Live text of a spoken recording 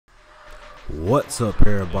What's up,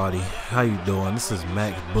 everybody? How you doing? This is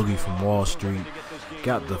Max Boogie from Wall Street.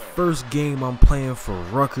 Got the first game I'm playing for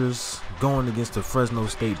Rutgers, going against the Fresno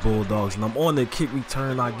State Bulldogs, and I'm on the kick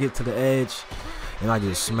return. I get to the edge, and I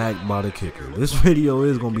get smacked by the kicker. This video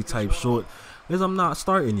is gonna be type short, because I'm not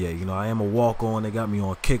starting yet. You know, I am a walk-on. They got me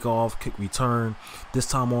on kickoff, kick return. This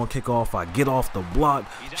time on kickoff, I get off the block,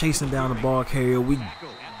 chasing down the ball carrier. We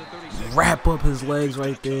wrap up his legs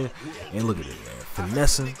right there, and look at it, man.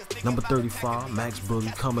 Finessing, number 35, Max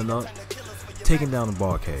Boogie coming up, taking down the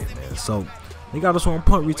ball carrier, man. So they got us on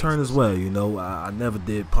punt return as well. You know, I never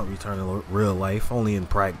did punt return in real life, only in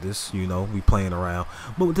practice. You know, we playing around,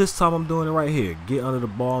 but this time I'm doing it right here. Get under the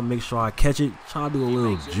ball, make sure I catch it, try to do a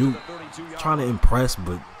little juke, trying to impress,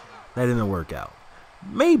 but that didn't work out.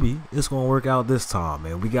 Maybe it's gonna work out this time,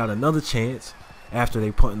 man. We got another chance after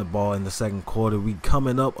they punting the ball in the second quarter. We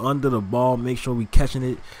coming up under the ball, make sure we catching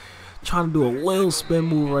it, trying to do a little spin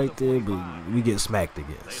move right there, but we get smacked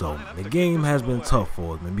again. So the game has been tough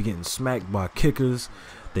for us, man. We getting smacked by kickers.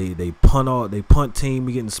 They punt team.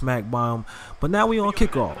 We getting smacked by them. But now we on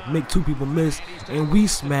kickoff, make two people miss, and we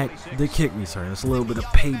smack the kick return. It's a little bit of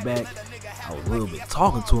payback. I was a little bit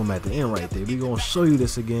talking to him at the end right there. We gonna show you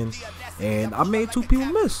this again. And I made two people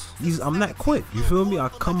miss. I'm not quick. You feel me? I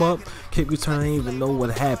come up, kick return, I didn't even know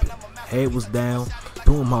what happened. Head was down,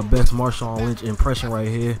 doing my best Marshawn Lynch impression right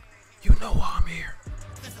here. You know why I'm here.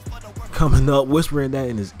 Coming up, whispering that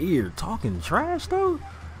in his ear, talking trash though.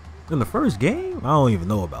 In the first game, I don't even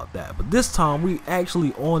know about that. But this time, we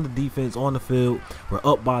actually on the defense, on the field. We're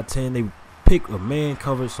up by 10. They pick a man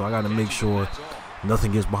coverage, so I got to make sure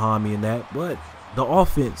nothing gets behind me in that. But the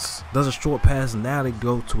offense does a short pass, and now they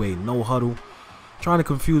go to a no huddle. Trying to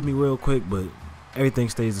confuse me real quick, but everything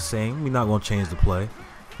stays the same. We're not going to change the play.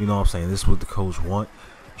 You know what I'm saying? This is what the coach wants.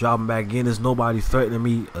 Dropping back again, there's nobody threatening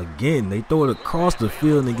me again. They throw it across the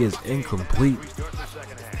field and it gets incomplete.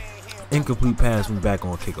 Incomplete pass. We back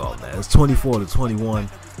on kickoff now. It's 24-21.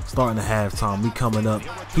 Starting the halftime. We coming up.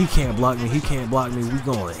 He can't block me. He can't block me. We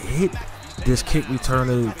gonna hit this kick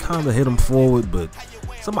returner. Kind of hit him forward, but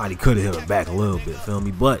somebody could have hit him back a little bit. Feel me?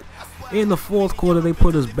 But in the fourth quarter, they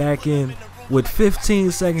put us back in. With 15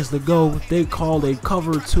 seconds to go, they called a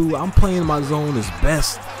cover two. I'm playing my zone as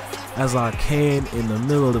best as I can. In the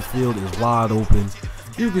middle of the field is wide open.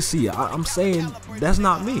 You can see I'm saying that's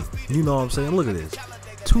not me. You know what I'm saying? Look at this.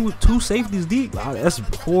 Two safeties deep. That's a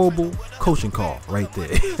horrible coaching call right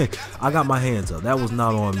there. I got my hands up. That was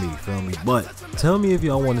not on me. Feel me? But tell me if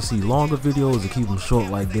y'all want to see longer videos or keep them short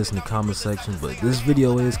like this in the comment section. But this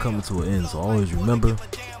video is coming to an end, so always remember,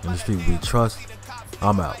 in the street we trust.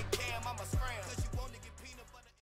 I'm out.